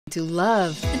To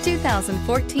love the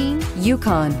 2014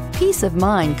 Yukon. Peace of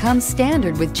mind comes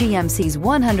standard with GMC's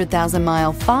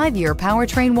 100,000-mile 5-year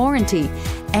powertrain warranty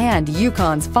and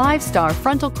Yukon's 5-star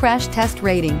frontal crash test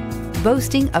rating.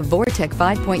 Boasting a Vortec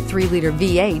 5.3-liter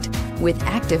V8 with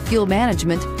active fuel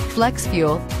management, flex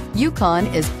fuel, Yukon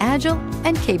is agile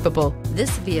and capable.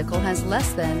 This vehicle has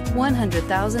less than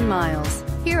 100,000 miles.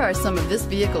 Here are some of this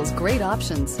vehicle's great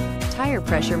options: tire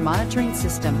pressure monitoring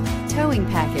system, towing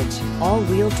package,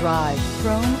 all-wheel drive,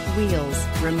 chrome wheels,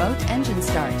 remote engine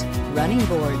start, running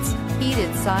boards,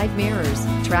 heated side mirrors,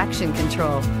 traction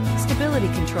control, stability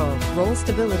control, roll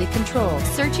stability control.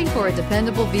 Searching for a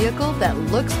dependable vehicle that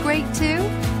looks great too?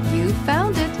 You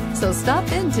found it, so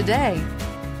stop in today.